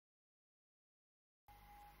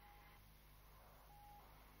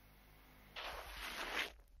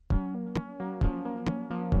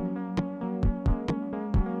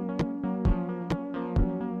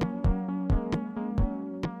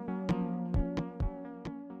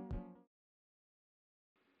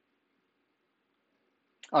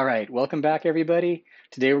All right, welcome back, everybody.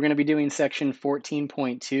 Today we're going to be doing section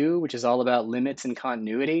 14.2, which is all about limits and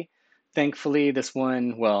continuity. Thankfully, this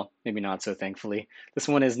one, well, maybe not so thankfully, this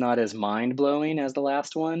one is not as mind-blowing as the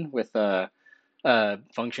last one with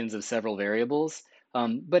functions of several variables.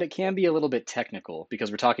 But it can be a little bit technical because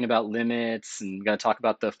we're talking about limits and we've got to talk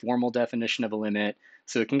about the formal definition of a limit.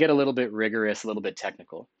 So it can get a little bit rigorous, a little bit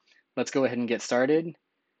technical. Let's go ahead and get started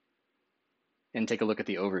and take a look at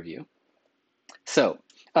the overview. So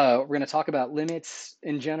we're going to talk about limits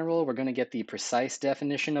in general. We're going to get the precise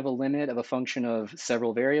definition of a limit of a function of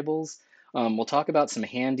several variables. We'll talk about some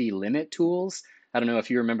handy limit tools. I don't know if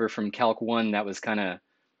you remember from Calc 1, that was kind of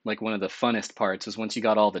like one of the funnest parts was once you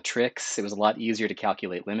got all the tricks, it was a lot easier to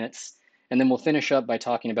calculate limits. And then we'll finish up by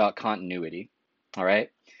talking about continuity. All right.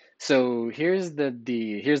 So here's the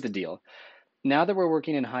deal. Now that we're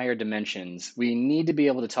working in higher dimensions, we need to be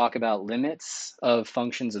able to talk about limits of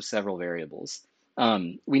functions of several variables.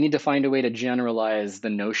 We need to find a way to generalize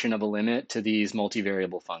the notion of a limit to these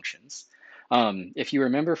multivariable functions. If you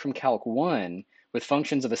remember from Calc 1, with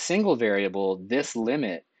functions of a single variable, this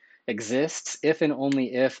limit exists if and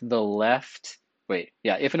only if the left,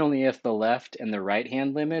 if and only if the left and the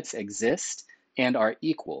right-hand limits exist and are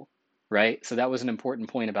equal, right? So that was an important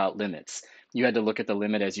point about limits. You had to look at the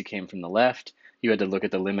limit as you came from the left. You had to look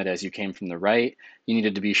at the limit as you came from the right. You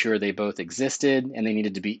needed to be sure they both existed and they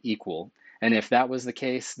needed to be equal. And if that was the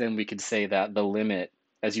case, then we could say that the limit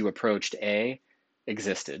as you approached A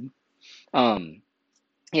existed. So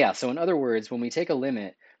in other words, when we take a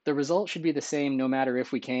limit, the result should be the same no matter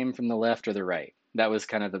if we came from the left or the right. That was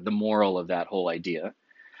kind of the moral of that whole idea.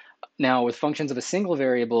 Now, with functions of a single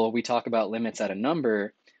variable, we talk about limits at a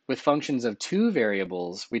number. With functions of two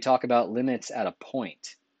variables, we talk about limits at a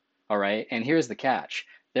point. All right, and here's the catch.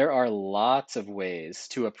 There are lots of ways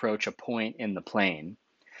to approach a point in the plane.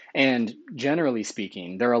 And generally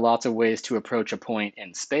speaking, there are lots of ways to approach a point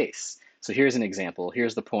in space. So here's an example.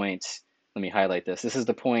 Here's the point. Let me highlight this. This is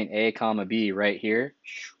the point A comma B right here.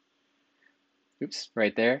 Oops,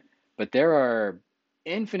 right there. But there are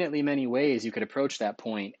infinitely many ways you could approach that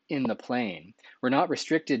point in the plane. We're not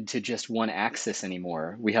restricted to just one axis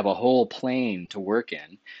anymore. We have a whole plane to work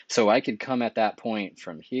in. So I could come at that point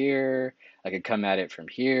from here. I could come at it from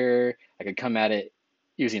here. I could come at it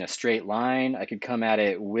using a straight line. I could come at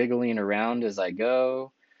it wiggling around as I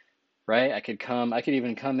go, right? I could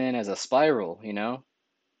even come in as a spiral,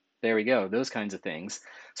 There we go, those kinds of things.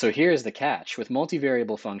 So here's the catch. With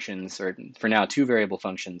multivariable functions, or for now two variable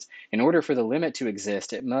functions, in order for the limit to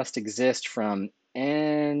exist, it must exist from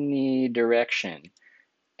any direction.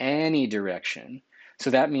 Any direction.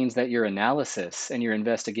 So that means that your analysis and your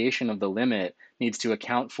investigation of the limit needs to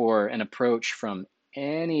account for an approach from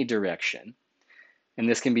any direction. And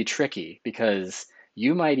this can be tricky because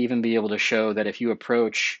you might even be able to show that if you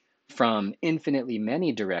approach from infinitely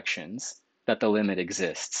many directions, that the limit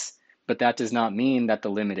exists. But that does not mean that the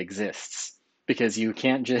limit exists because you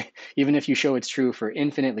can't just, even if you show it's true for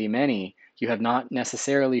infinitely many, you have not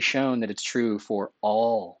necessarily shown that it's true for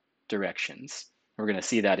all directions. We're going to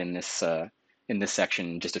see that in this section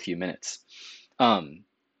in just a few minutes.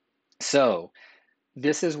 So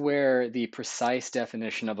this is where the precise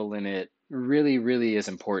definition of a limit really, really is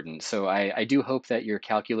important. So I do hope that your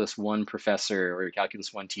Calculus 1 professor or your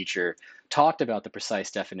Calculus 1 teacher talked about the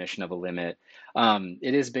precise definition of a limit.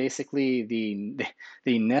 It is basically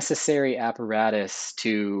the necessary apparatus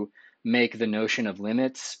to make the notion of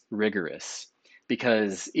limits rigorous.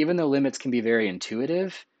 Because even though limits can be very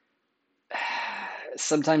intuitive,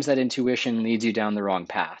 sometimes that intuition leads you down the wrong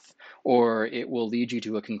path, or it will lead you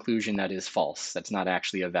to a conclusion that is false. That's not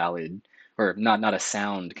actually a valid or not a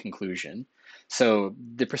sound conclusion. So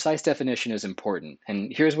the precise definition is important.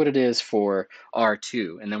 And here's what it is for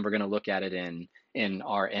R2, and then we're going to look at it in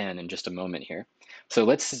Rn in just a moment here. So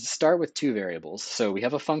let's start with two variables. So we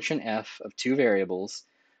have a function f of two variables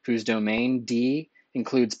whose domain D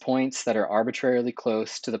includes points that are arbitrarily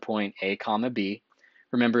close to the point a comma b.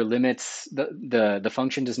 Remember, limits, the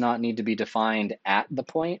function does not need to be defined at the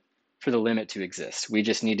point for the limit to exist. We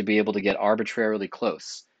just need to be able to get arbitrarily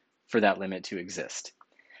close for that limit to exist.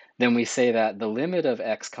 Then we say that the limit of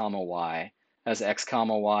x comma y as x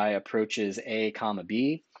comma y approaches a comma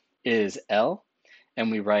b is L, and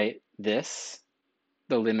we write this,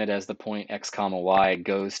 the limit as the point x comma y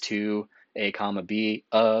goes to a comma b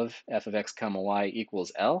of f of x comma y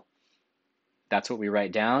equals L. That's what we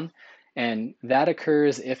write down. And that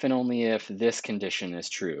occurs if and only if this condition is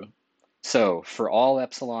true. So for all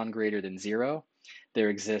epsilon greater than 0, there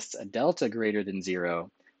exists a delta greater than 0,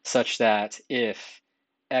 such that if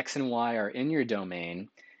x and y are in your domain,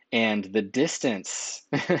 and the distance,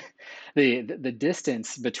 the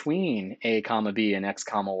distance between a comma b and x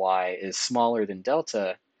comma y is smaller than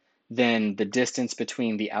delta, then the distance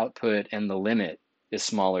between the output and the limit is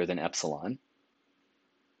smaller than epsilon.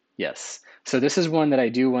 Yes. So this is one that I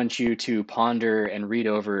do want you to ponder and read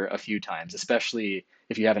over a few times, especially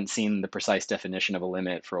if you haven't seen the precise definition of a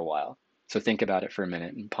limit for a while. So think about it for a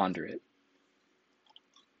minute and ponder it.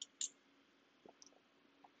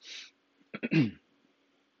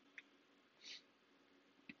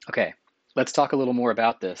 Okay, let's talk a little more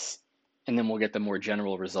about this, and then we'll get the more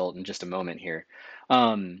general result in just a moment here.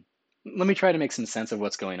 Let me try to make some sense of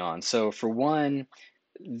what's going on. So for one,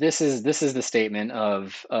 this is the statement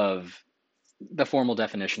of the formal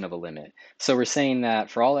definition of a limit. So we're saying that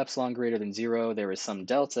for all epsilon greater than 0, there is some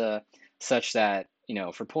delta such that,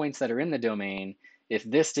 for points that are in the domain, if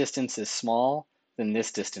this distance is small, then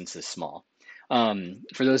this distance is small.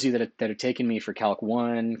 For those of you that have taken me for Calc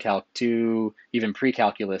 1, Calc 2, even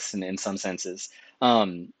pre-calculus in some senses,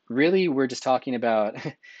 really we're just talking about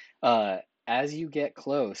as you get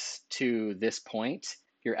close to this point,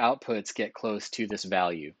 your outputs get close to this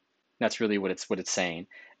value. That's really what it's saying.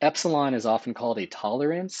 Epsilon is often called a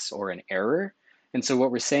tolerance or an error. And so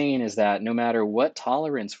what we're saying is that no matter what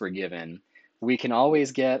tolerance we're given, we can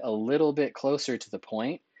always get a little bit closer to the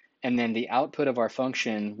point, and then the output of our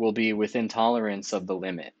function will be within tolerance of the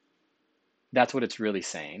limit. That's what it's really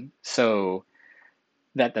saying. So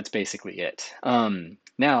that's basically it.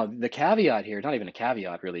 Now, the caveat here, not even a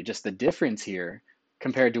caveat really, just the difference here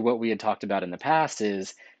compared to what we had talked about in the past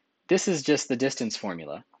is this is just the distance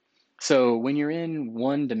formula. So when you're in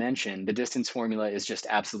one dimension, the distance formula is just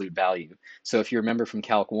absolute value. So if you remember from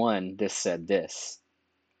Calc 1, this said this,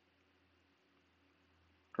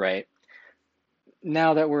 right?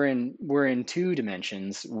 Now that we're in two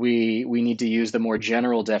dimensions, we need to use the more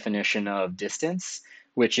general definition of distance,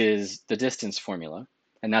 which is the distance formula.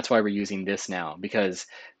 And that's why we're using this now, because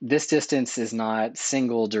this distance is not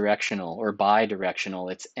single directional or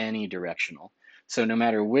bidirectional, it's any directional. So no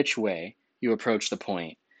matter which way you approach the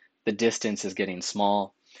point, the distance is getting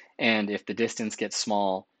small. And if the distance gets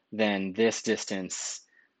small, then this distance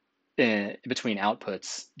between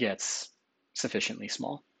outputs gets sufficiently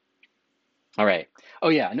small. All right. Oh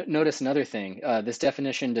yeah, notice another thing. This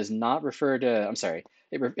definition does not refer to, I'm sorry,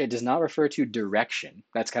 it does not refer to direction.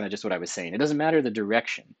 That's kind of just what I was saying. It doesn't matter the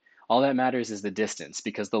direction. All that matters is the distance,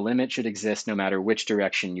 because the limit should exist no matter which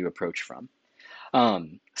direction you approach from.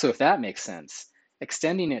 So if that makes sense,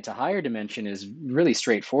 extending it to higher dimension is really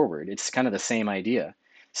straightforward. It's kind of the same idea.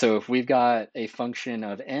 So if we've got a function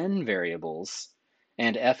of n variables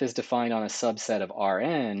and f is defined on a subset of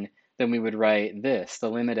Rn, then we would write this. The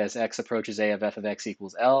limit as x approaches a of f of x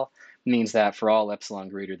equals L means that for all epsilon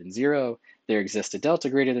greater than 0, there exists a delta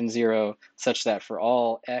greater than 0, such that for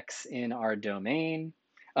all x in our domain,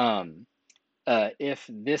 if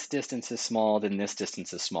this distance is small, then this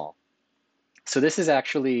distance is small. So this is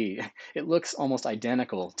actually, it looks almost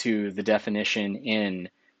identical to the definition in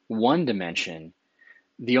one dimension.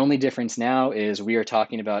 The only difference now is we are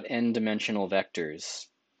talking about n-dimensional vectors.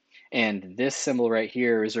 And this symbol right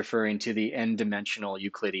here is referring to the n-dimensional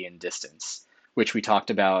Euclidean distance, which we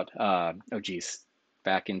talked about,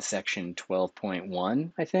 back in section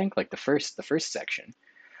 12.1, I think, like the first section.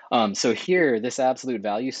 So here, this absolute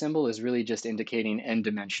value symbol is really just indicating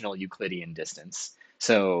n-dimensional Euclidean distance.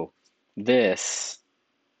 So this,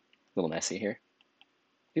 a little messy here.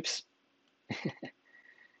 Oops.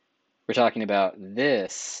 We're talking about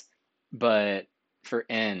this, but for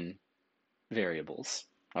n variables,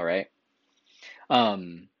 all right?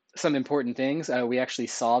 Some important things, we actually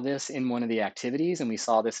saw this in one of the activities, and we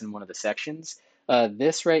saw this in one of the sections.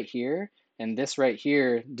 This right here and this right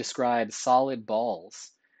here describe solid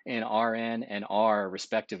balls in Rn and R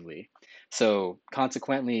respectively. So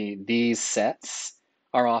consequently, these sets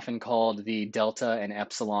are often called the delta and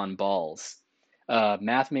epsilon balls.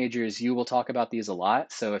 Math majors, you will talk about these a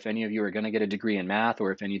lot. So if any of you are going to get a degree in math,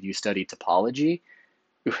 or if any of you study topology,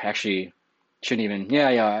 actually shouldn't even,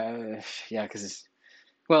 yeah, because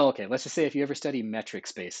well, okay, let's just say if you ever study metric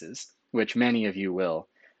spaces, which many of you will,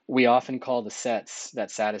 we often call the sets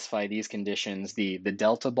that satisfy these conditions the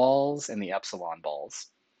delta balls and the epsilon balls.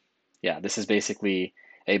 Yeah, this is basically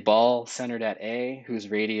a ball centered at A whose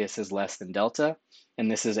radius is less than delta, and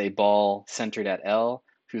this is a ball centered at L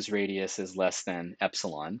whose radius is less than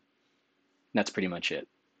epsilon. And that's pretty much it.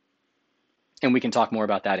 And we can talk more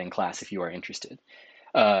about that in class if you are interested.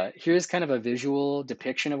 Here's kind of a visual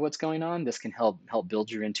depiction of what's going on. This can help build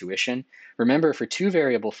your intuition. Remember, for two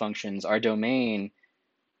variable functions, our domain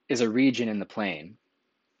is a region in the plane,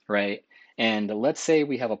 right? And let's say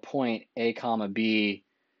we have a point A comma B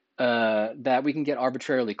that we can get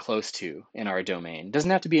arbitrarily close to in our domain.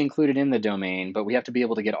 Doesn't have to be included in the domain, but we have to be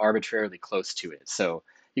able to get arbitrarily close to it. So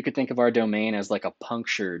you could think of our domain as like a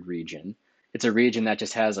punctured region. It's a region that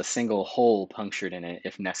just has a single hole punctured in it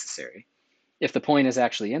if necessary. If the point is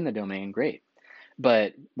actually in the domain, great.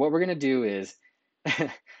 But what we're going to do is,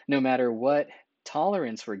 no matter what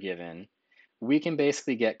tolerance we're given, we can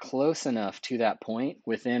basically get close enough to that point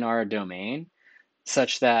within our domain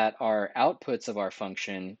such that our outputs of our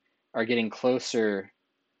function are getting closer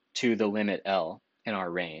to the limit L in our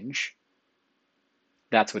range.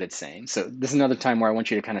 That's what it's saying. So this is another time where I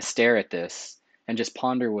want you to kind of stare at this and just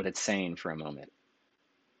ponder what it's saying for a moment.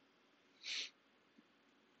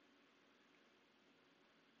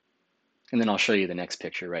 And then I'll show you the next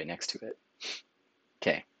picture right next to it.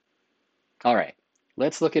 Okay. All right.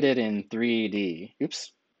 Let's look at it in 3D.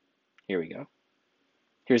 Oops. Here we go.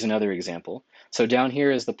 Here's another example. So down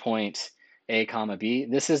here is the point A comma B.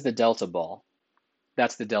 This is the delta ball.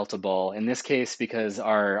 That's the delta ball. In this case, because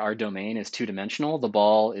our domain is two-dimensional, the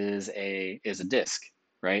ball is a disk,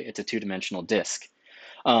 right? It's a two-dimensional disk.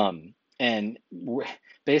 And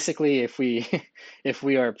basically, if we if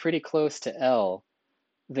we are pretty close to L,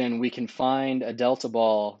 then we can find a delta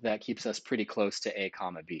ball that keeps us pretty close to A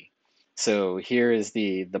comma B. So here is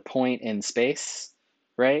the point in space,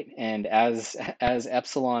 right? And as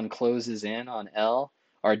epsilon closes in on L,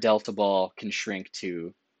 our delta ball can shrink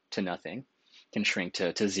to nothing, can shrink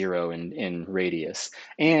to zero in radius.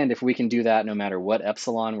 And if we can do that no matter what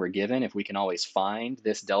epsilon we're given, if we can always find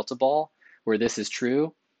this delta ball where this is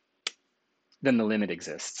true, then the limit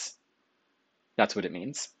exists. That's what it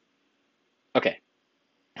means. Okay.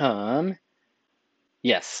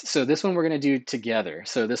 Yes, so this one we're going to do together.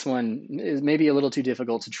 So this one is maybe a little too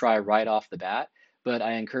difficult to try right off the bat, but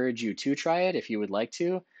I encourage you to try it if you would like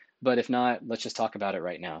to. But if not, let's just talk about it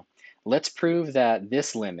right now. Let's prove that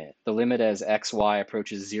this limit, the limit as xy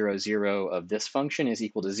approaches 0, 0 of this function is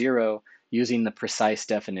equal to 0 using the precise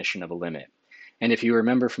definition of a limit. And if you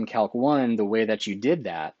remember from Calc 1, the way that you did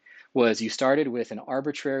that was you started with an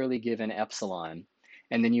arbitrarily given epsilon,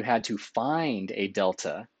 and then you had to find a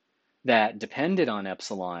delta that depended on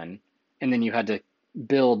epsilon, and then you had to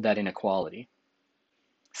build that inequality.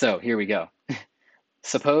 So here we go.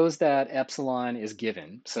 Suppose that epsilon is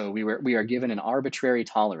given, so we are given an arbitrary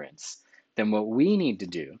tolerance. Then what we need to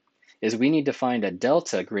do is we need to find a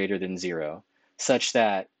delta greater than 0, such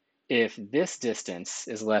that if this distance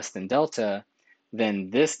is less than delta, then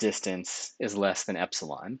this distance is less than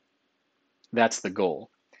epsilon. That's the goal.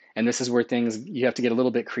 And this is where you have to get a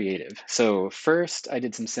little bit creative. So first, I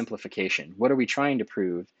did some simplification. What are we trying to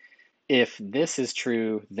prove? If this is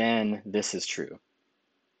true, then this is true.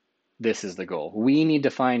 This is the goal. We need to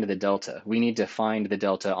find the delta. We need to find the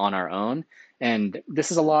delta on our own. And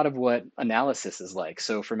this is a lot of what analysis is like.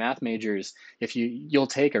 So for math majors, if you'll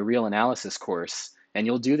take a real analysis course, and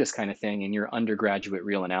you'll do this kind of thing in your undergraduate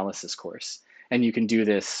real analysis course. And you can do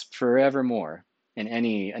this forevermore in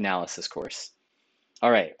any analysis course. All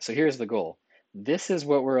right, so here's the goal. This is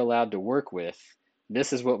what we're allowed to work with.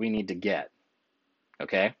 This is what we need to get,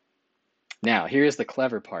 okay? Now, here's the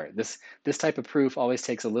clever part. This type of proof always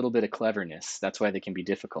takes a little bit of cleverness. That's why they can be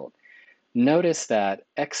difficult. Notice that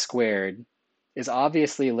x squared is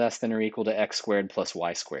obviously less than or equal to x squared plus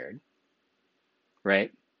y squared,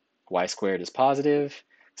 right? Y squared is positive,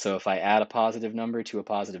 so if I add a positive number to a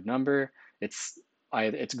positive number, it's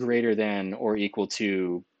greater than or equal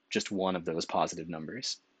to just one of those positive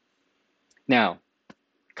numbers. Now,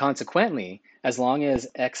 consequently, as long as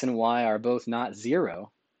x and y are both not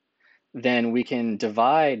 0, then we can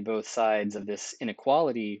divide both sides of this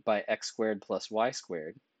inequality by x squared plus y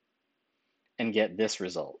squared and get this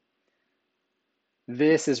result.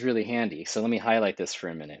 This is really handy, so let me highlight this for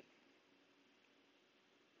a minute.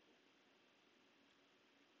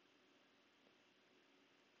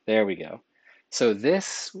 There we go. So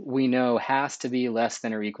this, we know, has to be less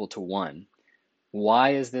than or equal to 1.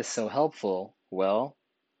 Why is this so helpful? Well,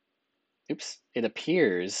 it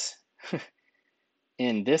appears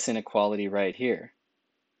in this inequality right here.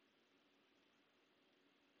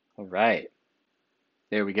 All right,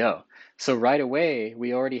 there we go. So right away,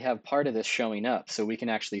 we already have part of this showing up, so we can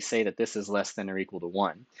actually say that this is less than or equal to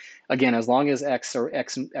 1. Again, as long as x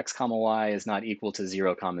comma y is not equal to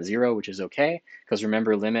 0 comma 0, which is okay, because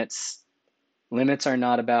remember, limits are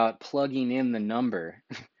not about plugging in the number.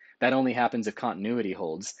 That only happens if continuity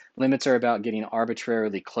holds. Limits are about getting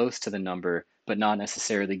arbitrarily close to the number, but not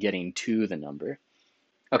necessarily getting to the number.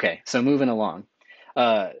 Okay, so moving along.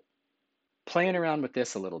 Playing around with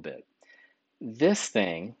this a little bit. This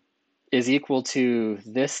thing is equal to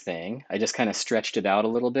this thing. I just kind of stretched it out a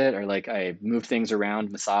little bit, or like I moved things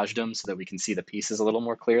around, massaged them so that we can see the pieces a little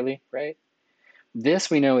more clearly, right? This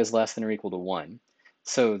we know is less than or equal to 1.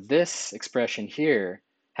 So this expression here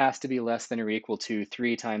has to be less than or equal to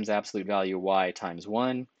 3 times absolute value of y times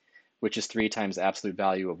 1, which is 3 times absolute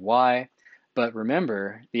value of y. But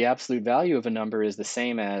remember, the absolute value of a number is the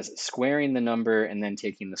same as squaring the number and then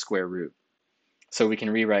taking the square root. So we can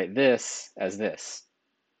rewrite this as this.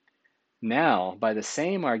 Now, by the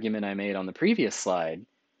same argument I made on the previous slide,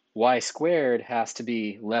 y squared has to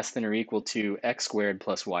be less than or equal to x squared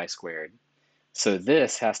plus y squared. So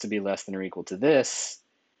this has to be less than or equal to this,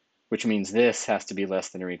 which means this has to be less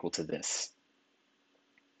than or equal to this.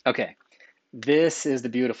 Okay, this is the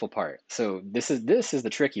beautiful part. So this is the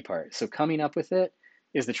tricky part. So coming up with it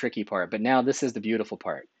is the tricky part, but now this is the beautiful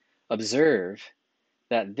part. Observe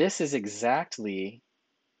that this is exactly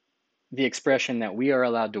the expression that we are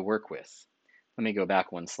allowed to work with. Let me go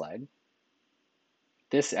back one slide.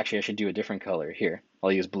 This, actually, I should do a different color. Here,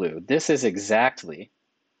 I'll use blue. This is exactly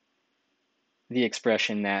the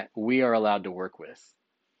expression that we are allowed to work with.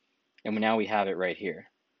 And now we have it right here.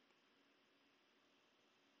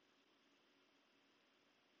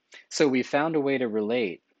 So we found a way to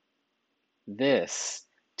relate this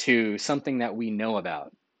to something that we know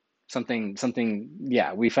about.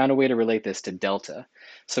 Yeah, we found a way to relate this to delta.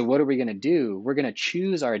 So what are we going to do? We're going to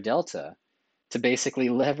choose our delta to basically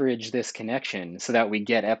leverage this connection so that we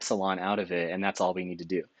get epsilon out of it, and that's all we need to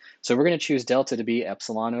do. So we're going to choose delta to be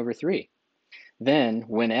epsilon over 3. Then,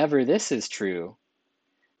 whenever this is true,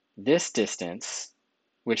 this distance,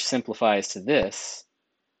 which simplifies to this,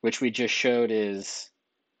 which we just showed is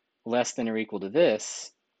less than or equal to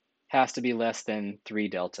this, has to be less than 3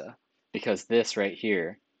 delta, because this right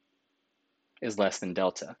here is less than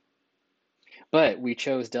delta. But we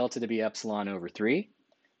chose delta to be epsilon over 3,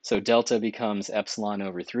 so delta becomes epsilon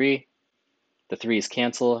over 3. The 3's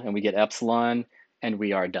cancel, and we get epsilon, and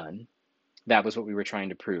we are done. That was what we were trying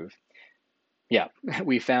to prove. Yeah,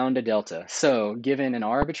 we found a delta. So given an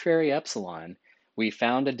arbitrary epsilon, we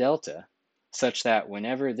found a delta such that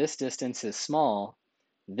whenever this distance is small,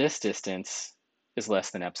 this distance is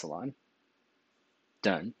less than epsilon.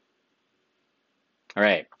 Done. All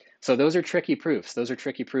right, so those are tricky proofs.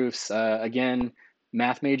 Again,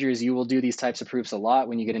 math majors, you will do these types of proofs a lot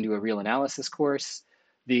when you get into a real analysis course.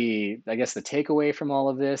 I guess the takeaway from all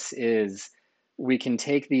of this is we can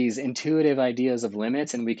take these intuitive ideas of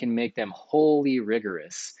limits and we can make them wholly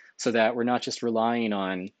rigorous so that we're not just relying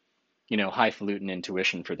on, highfalutin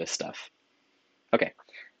intuition for this stuff. Okay,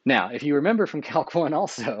 now, if you remember from Calc 1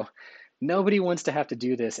 also, nobody wants to have to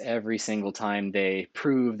do this every single time they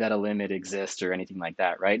prove that a limit exists or anything like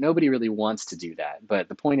that, right? Nobody really wants to do that, but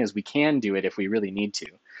the point is we can do it if we really need to.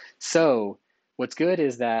 So what's good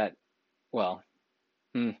is that, well,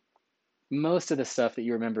 most of the stuff that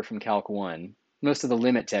you remember from Calc 1, most of the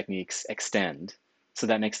limit techniques extend, so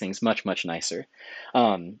that makes things much, much nicer.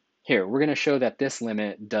 Here, we're going to show that this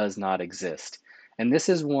limit does not exist. And this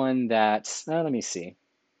is one that, let me see.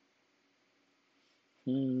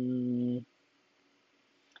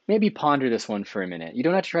 Maybe ponder this one for a minute. You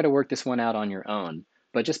don't have to try to work this one out on your own,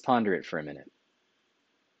 but just ponder it for a minute.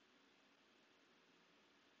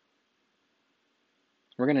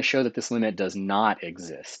 We're going to show that this limit does not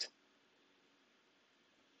exist.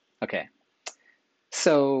 Okay,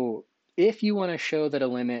 so if you want to show that a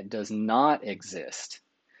limit does not exist,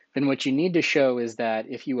 then what you need to show is that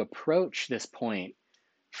if you approach this point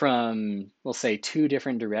from, we'll say, 2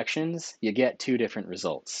 different directions, you get 2 different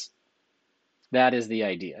results. That is the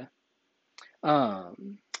idea. Oh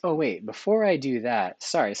wait, before I do that,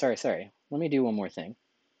 sorry. Let me do one more thing.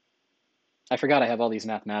 I forgot I have all these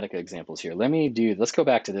Mathematica examples here. Let's go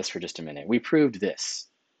back to this for just a minute. We proved this.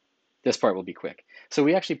 This part will be quick. So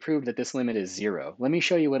we actually proved that this limit is 0. Let me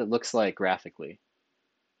show you what it looks like graphically.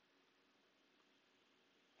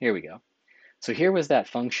 Here we go. So here was that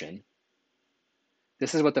function.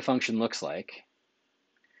 This is what the function looks like.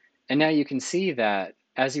 And now you can see that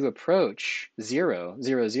as you approach 0,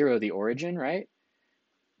 0, 0, the origin, right?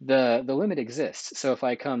 The limit exists. So if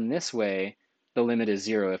I come this way, the limit is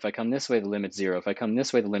 0. If I come this way, the limit's 0. If I come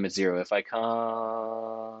this way, the limit's 0. If I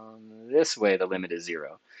come this way, the limit is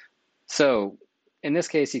 0. So in this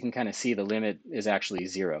case, you can kind of see the limit is actually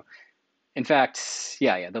 0. In fact,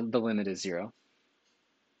 the limit is 0.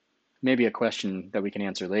 Maybe a question that we can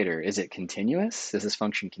answer later. Is it continuous? Is this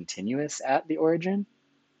function continuous at the origin?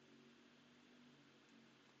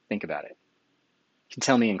 Think about it. You can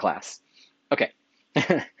tell me in class. Okay,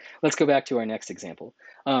 let's go back to our next example.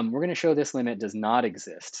 We're going to show this limit does not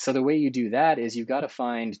exist. So the way you do that is you've got to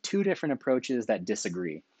find 2 different approaches that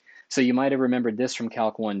disagree. So you might have remembered this from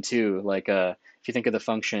Calc 1 too, like if you think of the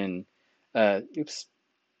function, oops,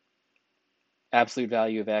 absolute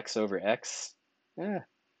value of x over x,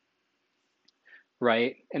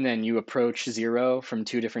 right? And then you approach 0 from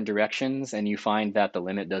two different directions and you find that the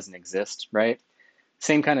limit doesn't exist, right?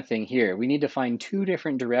 Same kind of thing here. We need to find two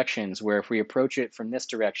different directions where if we approach it from this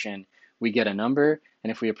direction, we get a number, and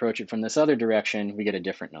if we approach it from this other direction, we get a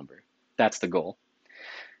different number. That's the goal.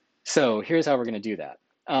 So here's how we're going to do that.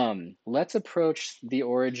 Let's approach the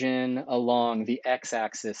origin along the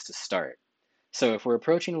x-axis to start. So if we're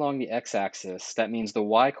approaching along the x-axis, that means the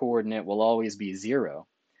y-coordinate will always be 0.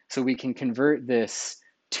 So we can convert this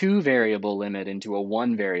two-variable limit into a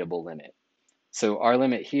one-variable limit. So our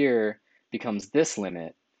limit here becomes this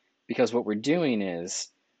limit because what we're doing is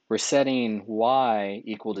we're setting y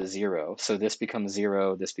equal to 0. So this becomes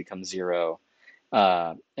 0, this becomes 0,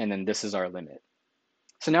 and then this is our limit.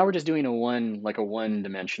 So now we're just doing a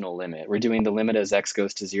one-dimensional limit. We're doing the limit as x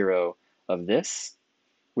goes to 0 of this,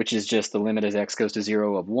 which is just the limit as x goes to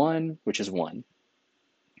 0 of 1, which is 1.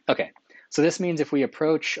 Okay, so this means if we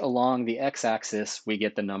approach along the x-axis, we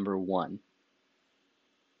get the number 1.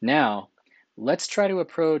 Now, let's try to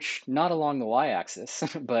approach not along the y-axis,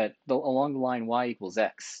 but along the line y equals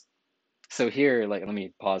x. So here, let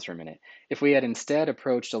me pause for a minute. If we had instead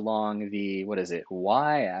approached along the,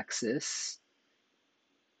 y-axis,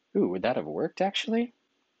 ooh, would that have worked actually?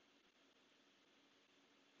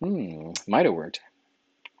 Might have worked.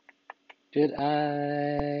 Did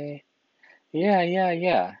I? Yeah,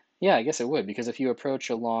 I guess it would, because if you approach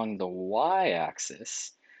along the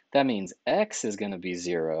y-axis, that means x is going to be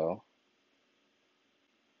 0,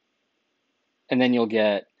 and then you'll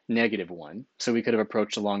get -1. So we could have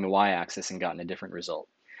approached along the y-axis and gotten a different result.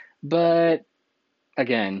 But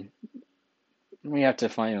again, we have to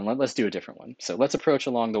find, let's do a different one. So let's approach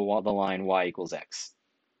along the line y equals x.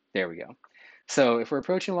 There we go. So if we're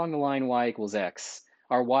approaching along the line y equals x,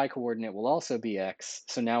 our y coordinate will also be x.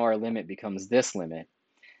 So now our limit becomes this limit,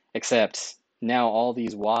 except now all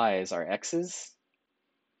these y's are x's.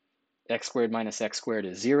 X squared minus x squared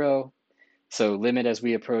is 0. So limit as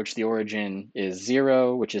we approach the origin is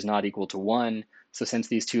 0, which is not equal to 1. So since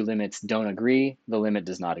these two limits don't agree, the limit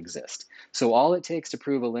does not exist. So all it takes to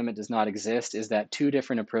prove a limit does not exist is that two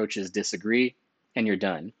different approaches disagree, and you're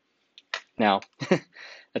done. Now,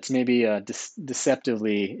 that's maybe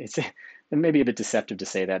deceptively, it's maybe a bit deceptive to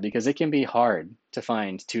say that because it can be hard to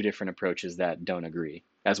find two different approaches that don't agree,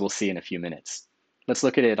 as we'll see in a few minutes. Let's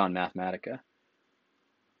look at it on Mathematica.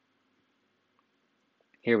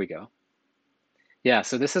 Here we go. Yeah,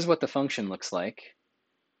 so this is what the function looks like.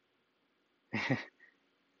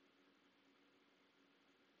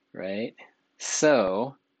 Right?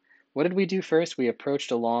 So what did we do first? We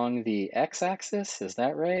approached along the x-axis, is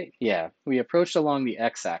that right? Yeah, we approached along the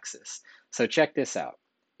x-axis. So check this out.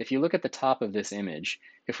 If you look at the top of this image,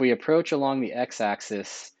 if we approach along the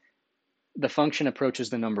x-axis, the function approaches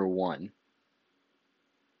the number 1,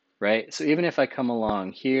 right? So even if I come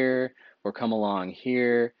along here or come along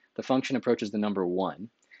here, the function approaches the number 1.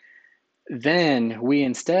 Then we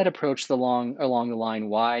instead approach along the line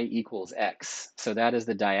y equals x. So that is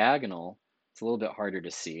the diagonal. It's a little bit harder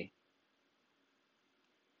to see.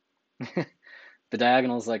 The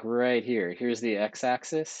diagonal is like right here. Here's the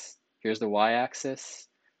x-axis. Here's the y-axis.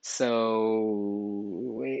 So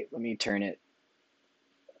wait, let me turn it.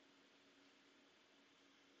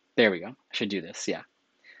 There we go. I should do this, yeah.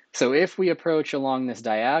 So if we approach along this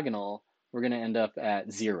diagonal, we're going to end up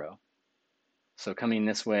at 0. So coming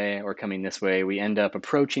this way or coming this way, we end up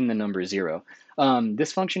approaching the number 0.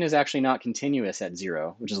 This function is actually not continuous at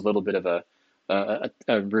 0, which is a little bit of a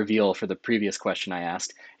reveal for the previous question I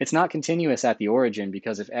asked. It's not continuous at the origin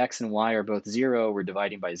because if x and y are both 0, we're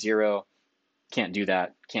dividing by 0. Can't do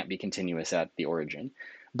that, can't be continuous at the origin.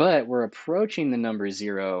 But we're approaching the number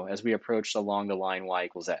 0 as we approach along the line y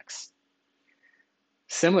equals x.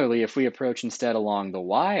 Similarly, if we approach instead along the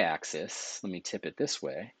y-axis, let me tip it this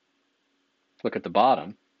way. Look at the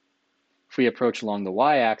bottom. If we approach along the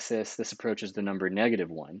y-axis, this approaches the number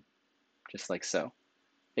 -1, just like so.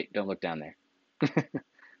 Hey, don't look down there.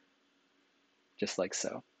 Just like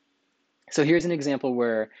so. So here's an example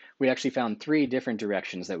where we actually found 3 different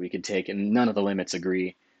directions that we could take and none of the limits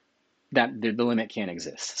agree that the limit can't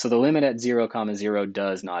exist. So the limit at 0, 0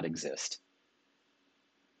 does not exist.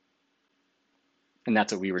 And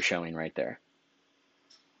that's what we were showing right there.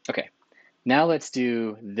 Okay, now let's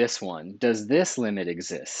do this one. Does this limit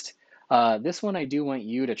exist? This one I do want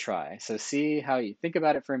you to try. So see how you think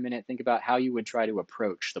about it for a minute. Think about how you would try to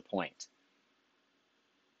approach the point.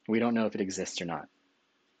 We don't know if it exists or not.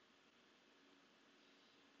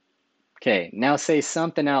 Okay, now say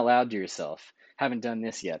something out loud to yourself. Haven't done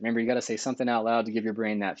this yet. Remember, you got to say something out loud to give your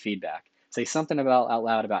brain that feedback. Say something about out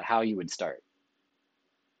loud about how you would start.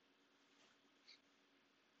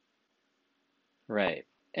 Right.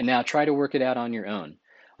 And now try to work it out on your own.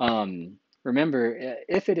 Remember,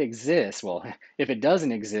 if it exists, well, if it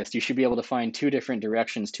doesn't exist, you should be able to find two different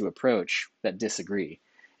directions to approach that disagree.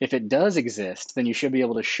 If it does exist, then you should be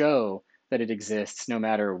able to show that it exists no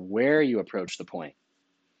matter where you approach the point.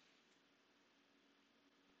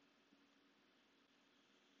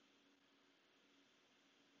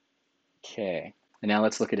 Okay. And now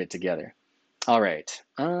let's look at it together. All right.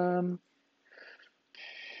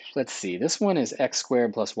 Let's see. This one is x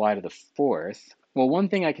squared plus y to the fourth. Well, one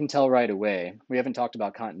thing I can tell right away, we haven't talked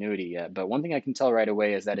about continuity yet, but one thing I can tell right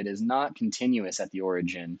away is that it is not continuous at the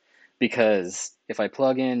origin, because if I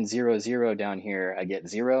plug in 0, 0 down here, I get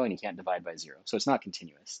 0, and you can't divide by 0. So it's not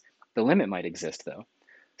continuous. The limit might exist, though.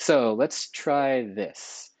 So let's try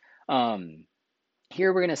this.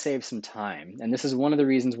 Here we're going to save some time, and this is one of the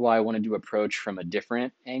reasons why I wanted to approach from a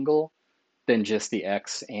different angle than just the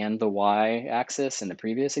x and the y axis in the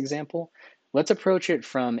previous example. Let's approach it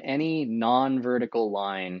from any non-vertical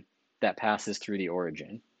line that passes through the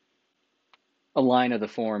origin, a line of the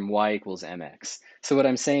form y equals mx. So what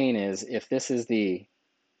I'm saying is, if this is the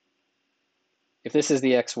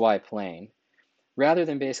xy plane, rather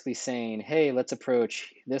than basically saying, hey, let's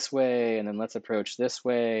approach this way and then let's approach this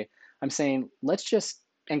way, I'm saying let's just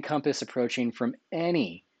encompass approaching from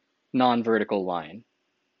any non-vertical line.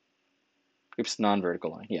 Oops,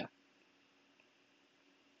 non-vertical line, yeah.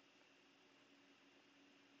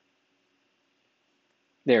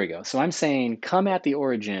 There we go. So I'm saying come at the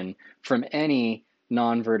origin from any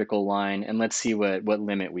non-vertical line, and let's see what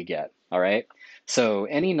limit we get, all right? So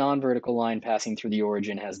any non-vertical line passing through the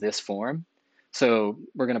origin has this form. So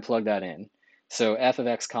we're going to plug that in. So f of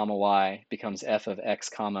x comma y becomes f of x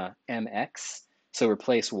comma mx. So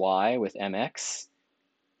replace y with mx,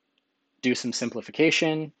 do some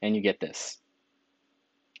simplification, and you get this.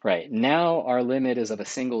 Right, now our limit is of a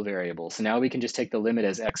single variable. So now we can just take the limit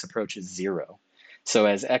as x approaches 0. So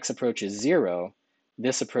as x approaches 0,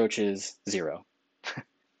 this approaches 0.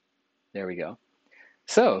 There we go.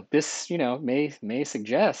 So this, may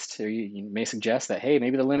suggest, or you may suggest that, hey,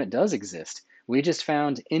 maybe the limit does exist. We just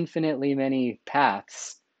found infinitely many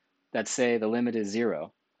paths that say the limit is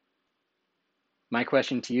 0. My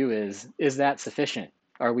question to you is that sufficient?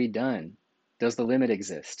 Are we done? Does the limit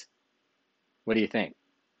exist? What do you think?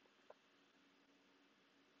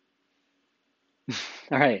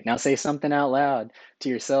 All right, now say something out loud to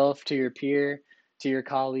yourself, to your peer, to your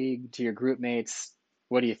colleague, to your group mates.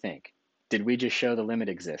 What do you think? Did we just show the limit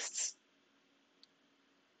exists?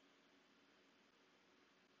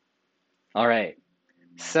 All right,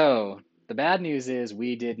 so the bad news is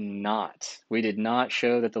we did not. We did not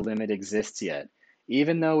show that the limit exists yet.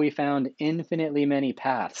 Even though we found infinitely many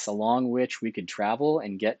paths along which we could travel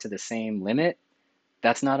and get to the same limit,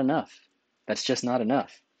 that's not enough. That's just not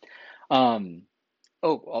enough. Um,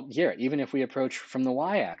 Oh, well, here, even if we approach from the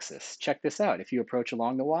y-axis, check this out. If you approach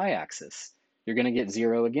along the y-axis, you're going to get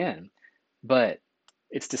 0 again. But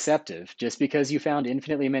it's deceptive. Just because you found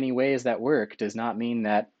infinitely many ways that work does not mean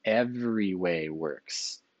that every way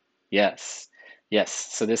works. Yes, yes.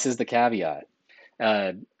 So this is the caveat.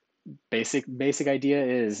 Uh, basic idea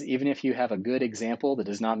is even if you have a good example, that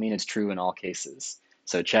does not mean it's true in all cases.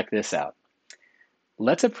 So check this out.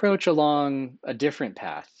 Let's approach along a different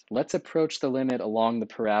path. Let's approach the limit along the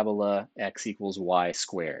parabola x equals y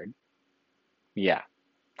squared. Yeah,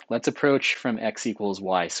 let's approach from x equals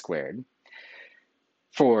y squared.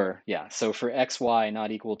 So for xy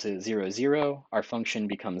not equal to 0, 0, our function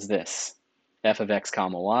becomes this. F of x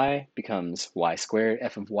comma y becomes y squared,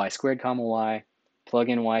 f of y squared comma y, plug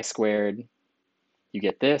in y squared, you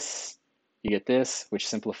get this, which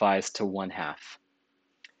simplifies to 1/2.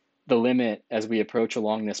 The limit as we approach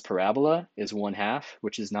along this parabola is 1/2,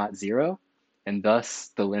 which is not 0, and thus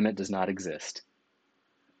the limit does not exist.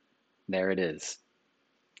 There it is.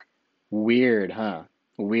 Weird, huh?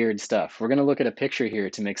 Weird stuff. We're going to look at a picture here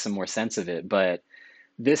to make some more sense of it, but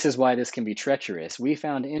this is why this can be treacherous. We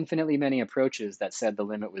found infinitely many approaches that said the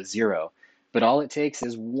limit was 0, but all it takes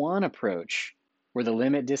is one approach where the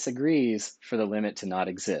limit disagrees for the limit to not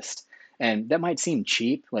exist. And that might seem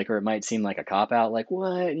cheap, or it might seem like a cop out, like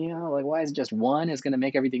what, why is it just one is going to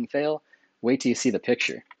make everything fail? Wait till you see the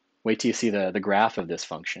picture. Wait till you see the graph of this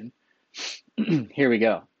function. Here we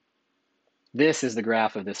go. This is the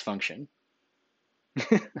graph of this function.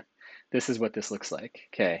 This is what this looks like.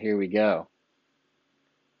 Okay, here we go.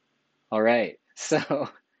 All right, so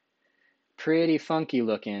pretty funky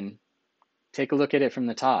looking. Take a look at it from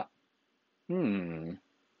the top. Hmm.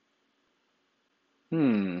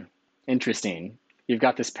 Hmm. Interesting. You've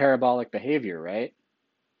got this parabolic behavior, right?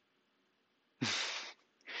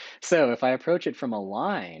 So if I approach it from a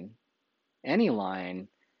line, any line,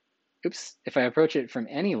 oops, if I approach it from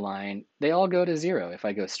any line, they all go to zero. If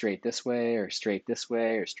I go straight this way, or straight this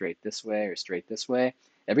way, or straight this way, or straight this way,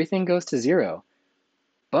 everything goes to zero.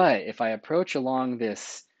 But if I approach along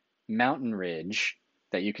this mountain ridge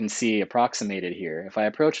that you can see approximated here, if I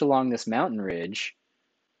approach along this mountain ridge,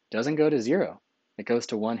 it doesn't go to zero. It goes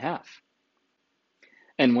to 1/2.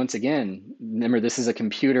 And once again, remember, this is a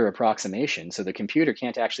computer approximation. So the computer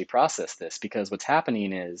can't actually process this because what's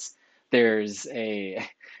happening is there's a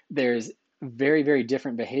there's very, very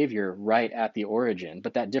different behavior right at the origin,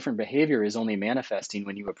 but that different behavior is only manifesting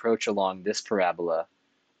when you approach along this parabola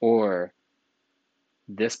or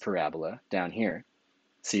this parabola down here.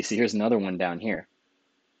 So you see, here's another one down here.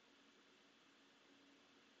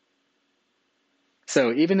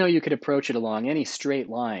 So even though you could approach it along any straight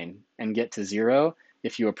line and get to zero,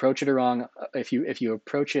 if you approach it along, if you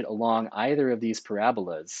approach it along either of these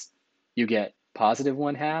parabolas, you get positive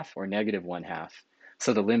 1/2 or negative 1/2.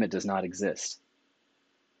 So the limit does not exist.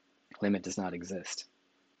 Limit does not exist.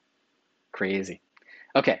 Crazy.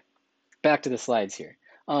 Okay, back to the slides here.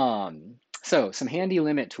 So some handy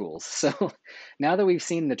limit tools. So now that we've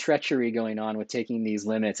seen the treachery going on with taking these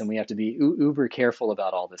limits and we have to be uber careful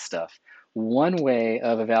about all this stuff, one way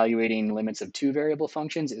of evaluating limits of two variable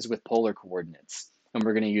functions is with polar coordinates. And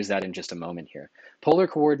we're going to use that in just a moment here. Polar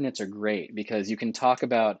coordinates are great because you can talk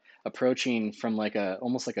about approaching from like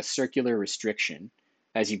almost like a circular restriction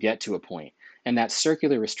as you get to a point. And that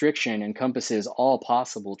circular restriction encompasses all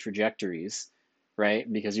possible trajectories,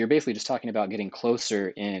 right? Because you're basically just talking about getting closer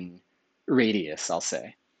in radius, I'll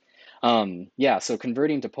say. Yeah, so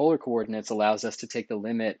converting to polar coordinates allows us to take the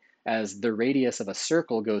limit as the radius of a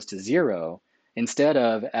circle goes to zero instead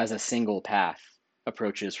of as a single path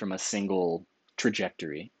approaches from a single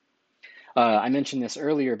trajectory. I mentioned this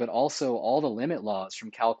earlier, but also all the limit laws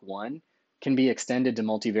from Calc 1 can be extended to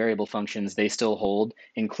multivariable functions. They still hold,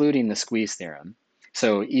 including the squeeze theorem.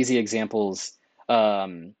 So easy examples,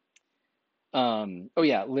 um, oh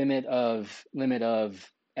yeah, limit of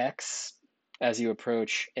x as you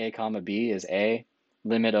approach a comma b is a.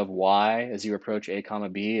 Limit of y as you approach a comma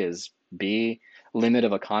b is b. Limit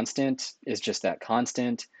of a constant is just that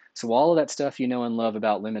constant. So all of that stuff you know and love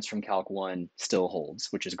about limits from Calc 1 still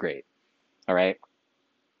holds, which is great. All right.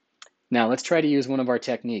 Now let's try to use one of our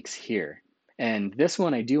techniques here. And this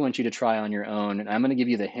one I do want you to try on your own, and I'm going to give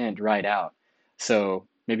you the hint right out. So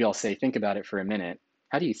maybe I'll say, think about it for a minute.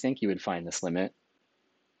 How do you think you would find this limit?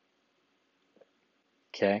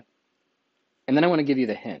 Okay. And then I want to give you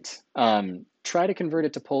the hint. Try to convert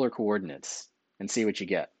it to polar coordinates and see what you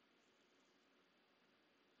get.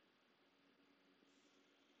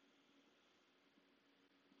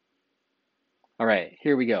 All right,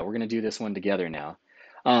 here we go. We're going to do this one together now.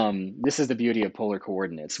 This is the beauty of polar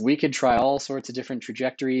coordinates. We could try all sorts of different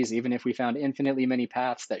trajectories, even if we found infinitely many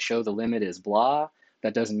paths that show the limit is blah,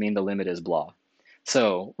 that doesn't mean the limit is blah.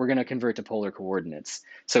 So we're going to convert to polar coordinates.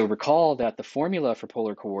 So recall that the formula for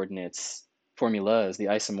polar coordinates, formulas, the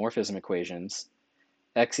isomorphism equations,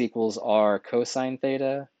 x equals r cosine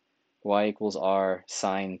theta, y equals r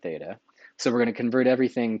sine theta. So we're going to convert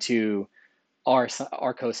everything to r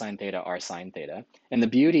cosine theta, r sine theta. And the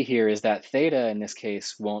beauty here is that theta in this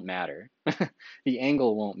case won't matter. The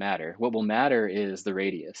angle won't matter. What will matter is the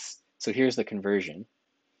radius. So here's the conversion.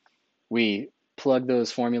 We plug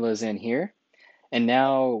those formulas in here. And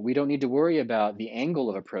now we don't need to worry about the angle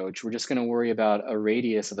of approach. We're just going to worry about a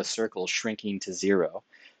radius of a circle shrinking to zero.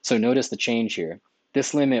 So notice the change here.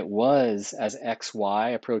 This limit was as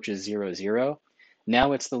xy approaches 0, 0.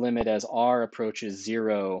 Now it's the limit as r approaches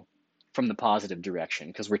 0 from the positive direction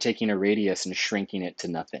because we're taking a radius and shrinking it to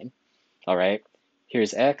nothing. All right,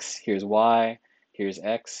 here's x, here's y, here's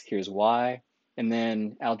x, here's y, and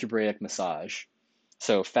then algebraic massage.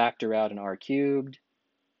 So factor out an r cubed,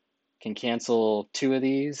 can cancel two of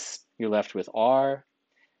these, you're left with r.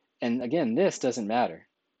 And again, this doesn't matter.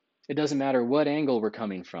 It doesn't matter what angle we're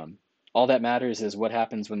coming from. All that matters is what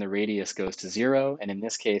happens when the radius goes to zero. And in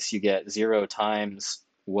this case, you get 0 times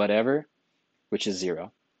whatever, which is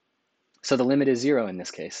 0. So the limit is 0 in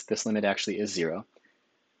this case. This limit actually is 0.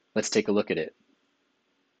 Let's take a look at it.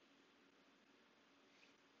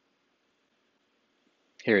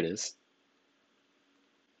 Here it is.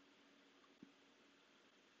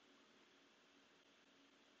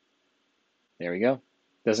 There we go.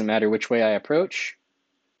 Doesn't matter which way I approach,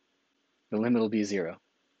 the limit will be 0.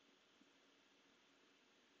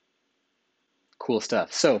 Cool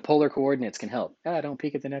stuff. So polar coordinates can help. Don't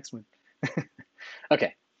peek at the next one.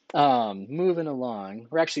 Okay, moving along.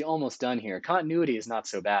 We're actually almost done here. Continuity is not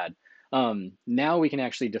so bad. Now we can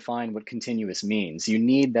actually define what continuous means. You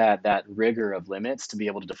need that rigor of limits to be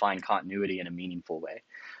able to define continuity in a meaningful way.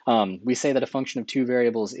 We say that a function of two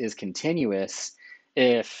variables is continuous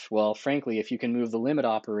if, well, frankly, if you can move the limit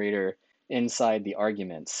operator inside the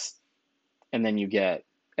arguments, and then you get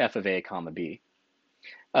f of a comma b.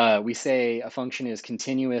 We say a function is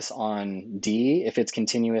continuous on D if it's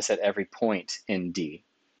continuous at every point in D.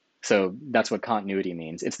 So that's what continuity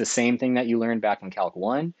means. It's the same thing that you learned back in Calc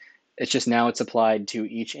 1. It's just now it's applied to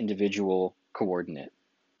each individual coordinate.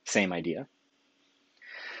 Same idea.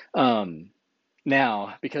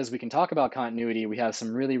 Now, because we can talk about continuity, we have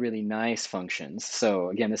some really, really nice functions. So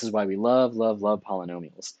again, this is why we love, love, love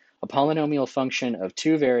polynomials. A polynomial function of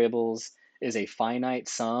two variables is a finite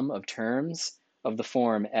sum of terms of the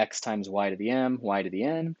form x times y to the m, y to the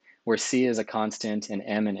n, where c is a constant and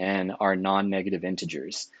m and n are non-negative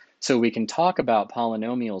integers. So we can talk about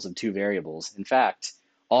polynomials of two variables. In fact,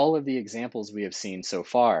 all of the examples we have seen so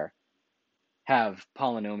far have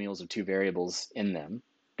polynomials of two variables in them.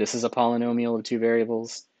 This is a polynomial of two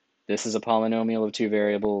variables. This is a polynomial of two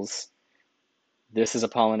variables. This is a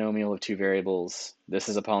polynomial of two variables. This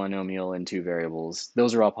is a polynomial in two variables.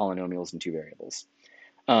 Those are all polynomials in two variables.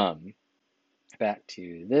 Back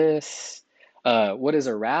to this. What is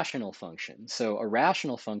a rational function? So a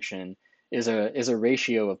rational function is a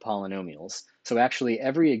ratio of polynomials. So actually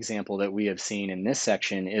every example that we have seen in this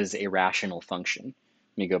section is a rational function.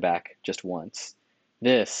 Let me go back just once.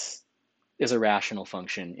 This is a rational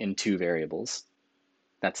function in two variables.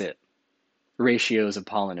 That's it. Ratios of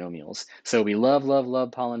polynomials. So we love, love, love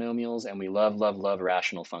polynomials, and we love, love, love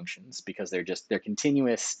rational functions because they're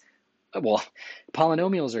continuous. Well,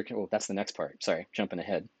 polynomials are, well, that's the next part. Sorry, jumping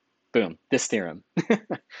ahead. Boom, this theorem.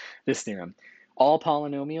 This theorem. All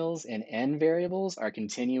polynomials in n variables are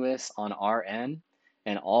continuous on Rn,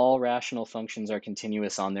 and all rational functions are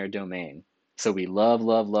continuous on their domain. So we love,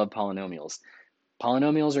 love, love polynomials.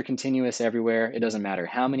 Polynomials are continuous everywhere. It doesn't matter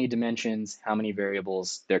how many dimensions, how many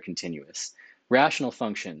variables, they're continuous. Rational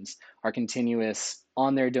functions are continuous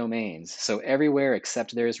on their domains. So everywhere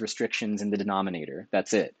except there's restrictions in the denominator.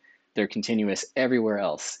 That's it. They're continuous everywhere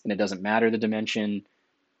else. And it doesn't matter the dimension,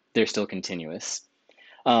 they're still continuous.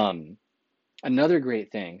 Another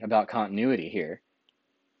great thing about continuity here,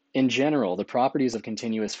 in general, the properties of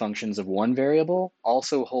continuous functions of one variable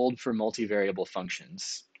also hold for multivariable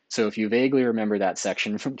functions. So if you vaguely remember that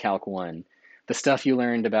section from Calc 1, the stuff you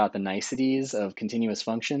learned about the niceties of continuous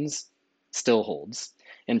functions still holds.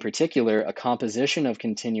 In particular, a composition of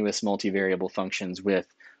continuous multivariable functions with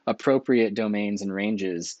appropriate domains and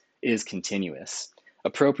ranges is continuous.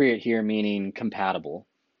 Appropriate here meaning compatible,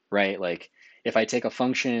 right? Like if I take a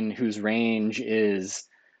function whose range is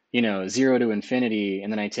 0 to infinity,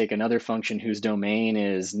 and then I take another function whose domain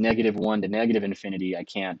is -1 to -infinity,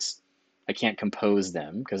 I can't compose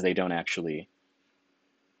them because they don't actually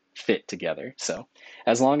fit together. So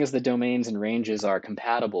as long as the domains and ranges are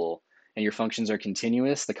compatible and your functions are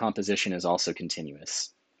continuous, the composition is also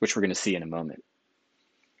continuous, which we're going to see in a moment.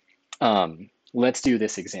 Let's do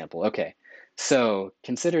this example. Okay, so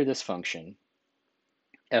consider this function,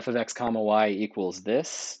 f of x comma y equals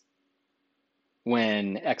this,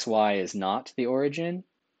 when xy is not the origin,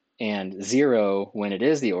 and 0 when it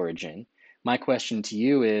is the origin. My question to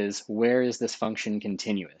you is, where is this function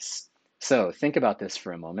continuous? So think about this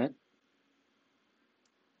for a moment.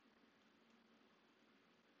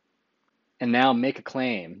 And now make a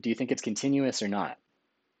claim. Do you think it's continuous or not?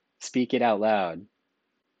 Speak it out loud.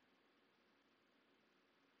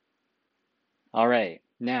 All right,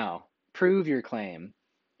 now prove your claim.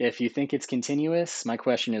 If you think it's continuous, my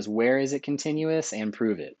question is, where is it continuous, and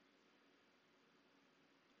prove it.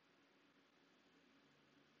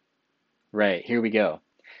 Right, here we go.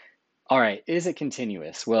 All right, is it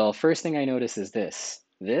continuous? Well, first thing I notice is this.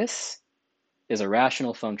 This is a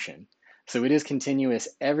rational function. So it is continuous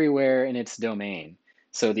everywhere in its domain.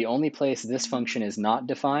 So the only place this function is not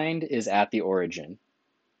defined is at the origin.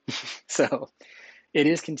 So it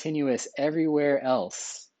is continuous everywhere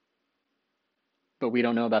else, but we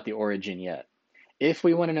don't know about the origin yet. If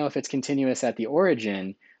we want to know if it's continuous at the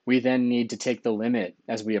origin, we then need to take the limit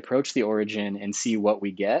as we approach the origin and see what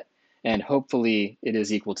we get, and hopefully it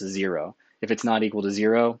is equal to 0. If it's not equal to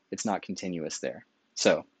 0, it's not continuous there.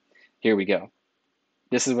 So here we go.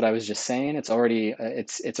 This is what I was just saying. It's already,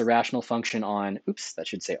 it's a rational function on, oops, that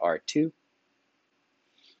should say R2.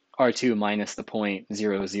 R2 minus the point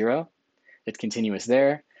 0, 0. It's continuous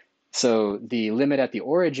there. So the limit at the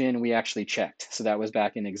origin we actually checked. So that was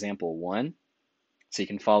back in example 1. So you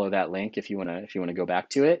can follow that link if you wanna go back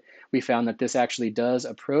to it. We found that this actually does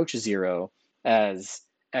approach 0 as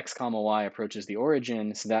x comma y approaches the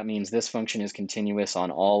origin, so that means this function is continuous on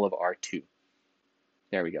all of R2.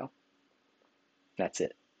 There we go. That's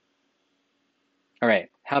it. All right,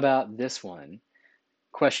 how about this one?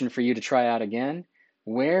 Question for you to try out again.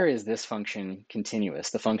 Where is this function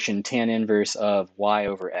continuous? The function tan inverse of y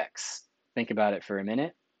over x. Think about it for a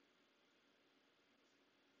minute.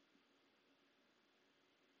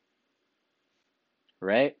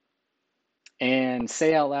 Right? And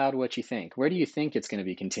say out loud what you think. Where do you think it's going to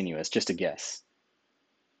be continuous? Just a guess.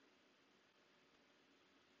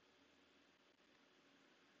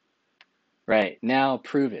 Right, now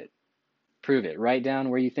prove it. Prove it. Write down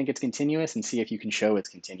where you think it's continuous and see if you can show it's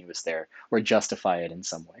continuous there or justify it in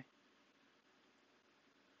some way.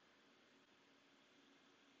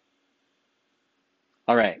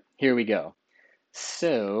 All right, here we go.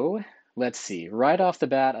 So let's see. Right off the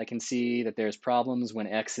bat, I can see that there's problems when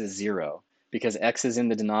x is 0 because x is in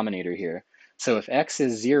the denominator here. So if x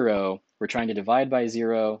is 0, we're trying to divide by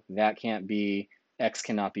 0. That can't be, x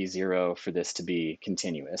cannot be 0 for this to be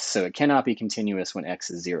continuous. So it cannot be continuous when x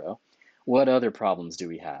is 0. What other problems do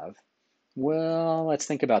we have? Well, let's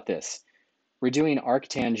think about this. We're doing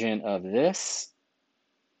arctangent of this.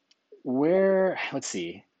 Let's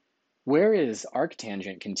see, where is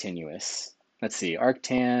arctangent continuous? Let's see,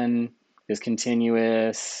 arctan is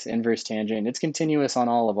continuous, inverse tangent, it's continuous on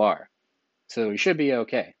all of R. So we should be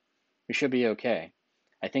okay. We should be okay.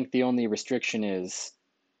 I think the only restriction is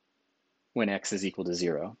when x is equal to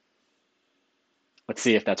 0. Let's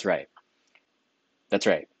see if that's right. That's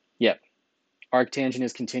right. Yep. Arctangent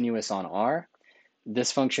is continuous on R.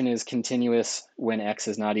 This function is continuous when x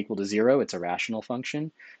is not equal to 0. It's a rational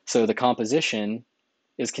function. So the composition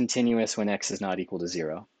is continuous when x is not equal to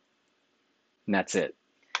 0. And that's it.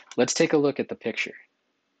 Let's take a look at the picture.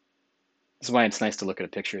 This is why it's nice to look at a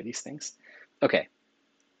picture of these things. Okay,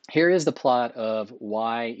 here is the plot of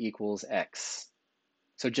y equals x.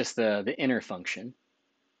 So just the inner function.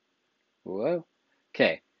 Whoa.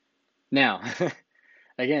 Okay, now,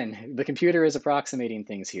 again, the computer is approximating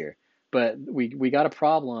things here, but we got a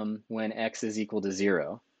problem when x is equal to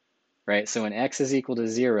 0, right? So when x is equal to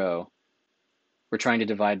 0, we're trying to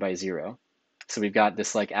divide by 0. So we've got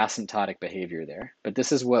this like asymptotic behavior there, but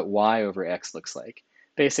this is what y over x looks like.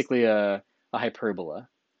 Basically a hyperbola.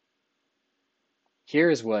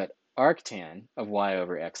 Here's what arctan of y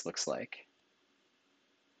over x looks like.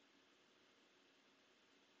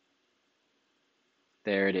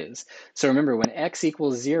 There it is. So remember, when x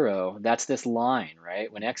equals 0, that's this line,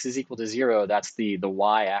 right? When x is equal to 0, that's the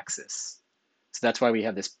y-axis. So that's why we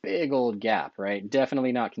have this big old gap, right?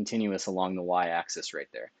 Definitely not continuous along the y-axis right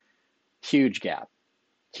there. Huge gap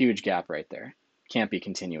right there. Can't be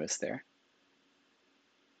continuous there.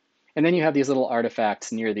 And then you have these little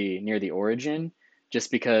artifacts near the origin, just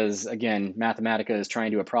because, again, Mathematica is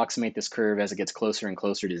trying to approximate this curve as it gets closer and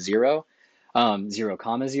closer to 0, 0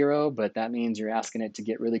 comma 0, but that means you're asking it to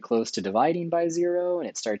get really close to dividing by 0, and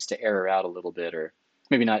it starts to error out a little bit, or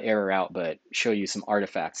maybe not error out, but show you some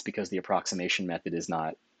artifacts because the approximation method is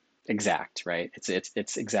not exact, right?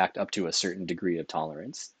 It's exact up to a certain degree of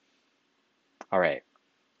tolerance. All right,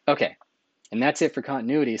 okay. And that's it for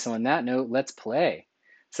continuity. So on that note, let's play.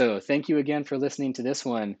 So thank you again for listening to this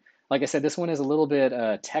one. Like I said, this one is a little bit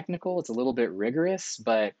technical. It's a little bit rigorous,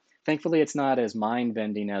 but thankfully it's not as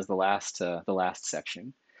mind-bending as the last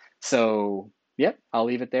section. So, yep, I'll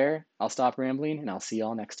leave it there. I'll stop rambling, and I'll see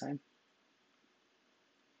y'all next time.